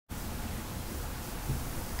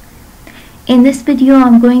In this video,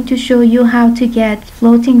 I'm going to show you how to get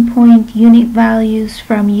floating point unit values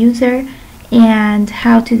from user and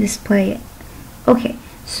how to display it. Okay,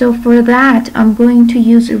 so for that, I'm going to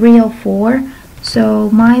use real4. So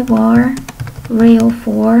my var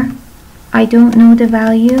real4, I don't know the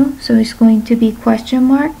value, so it's going to be question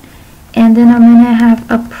mark. And then I'm going to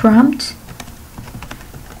have a prompt.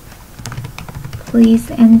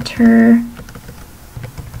 Please enter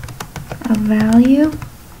a value.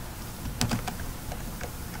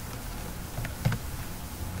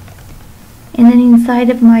 And then inside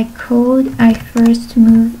of my code, I first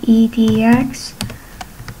move edx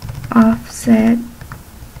offset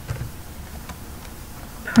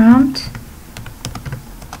prompt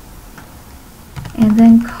and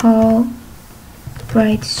then call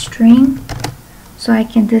write string so I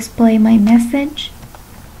can display my message.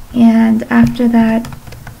 And after that,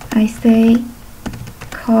 I say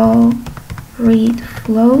call read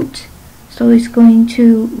float, so it's going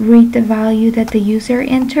to read the value that the user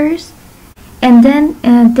enters. And then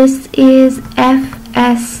this is FSTP.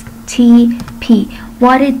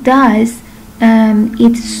 What it does,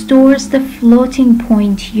 it stores the floating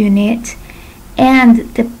point unit,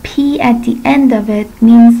 and the P at the end of it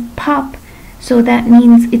means pop, so that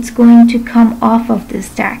means it's going to come off of the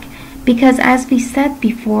stack. Because as we said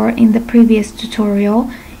before in the previous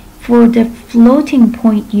tutorial, for the floating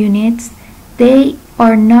point units, they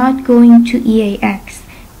are not going to EAX.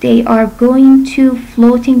 They are going to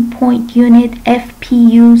floating point unit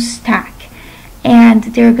FPU stack, and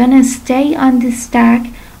they're gonna stay on the stack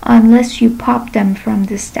unless you pop them from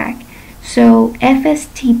the stack. So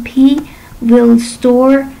FSTP will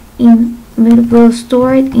store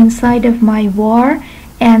it inside of my var,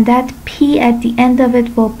 and that P at the end of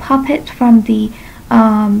it will pop it from the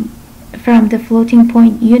floating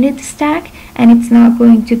point unit stack, and it's not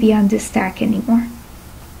going to be on the stack anymore.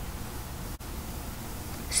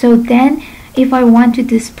 So then if I want to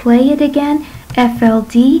display it again,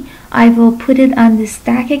 FLD, I will put it on the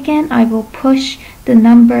stack again. I will push the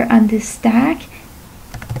number on the stack,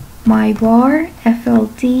 my var,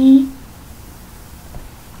 FLD,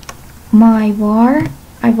 my var,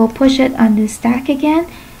 I will push it on the stack again,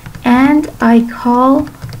 and I call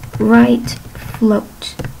write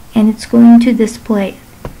float, and it's going to display it.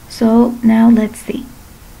 So now let's see.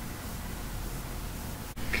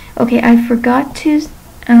 Okay, I forgot to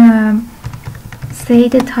say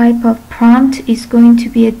the type of prompt is going to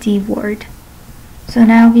be a dword. So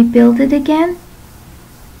now we build it again.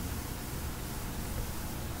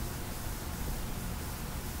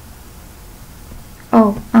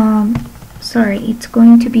 Oh, sorry, it's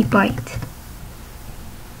going to be byte.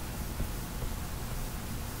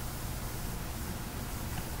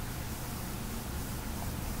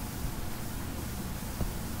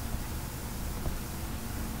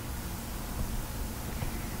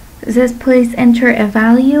 It says please enter a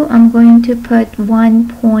value. I'm going to put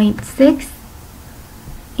 1.6,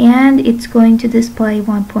 and it's going to display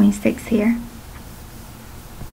 1.6 here.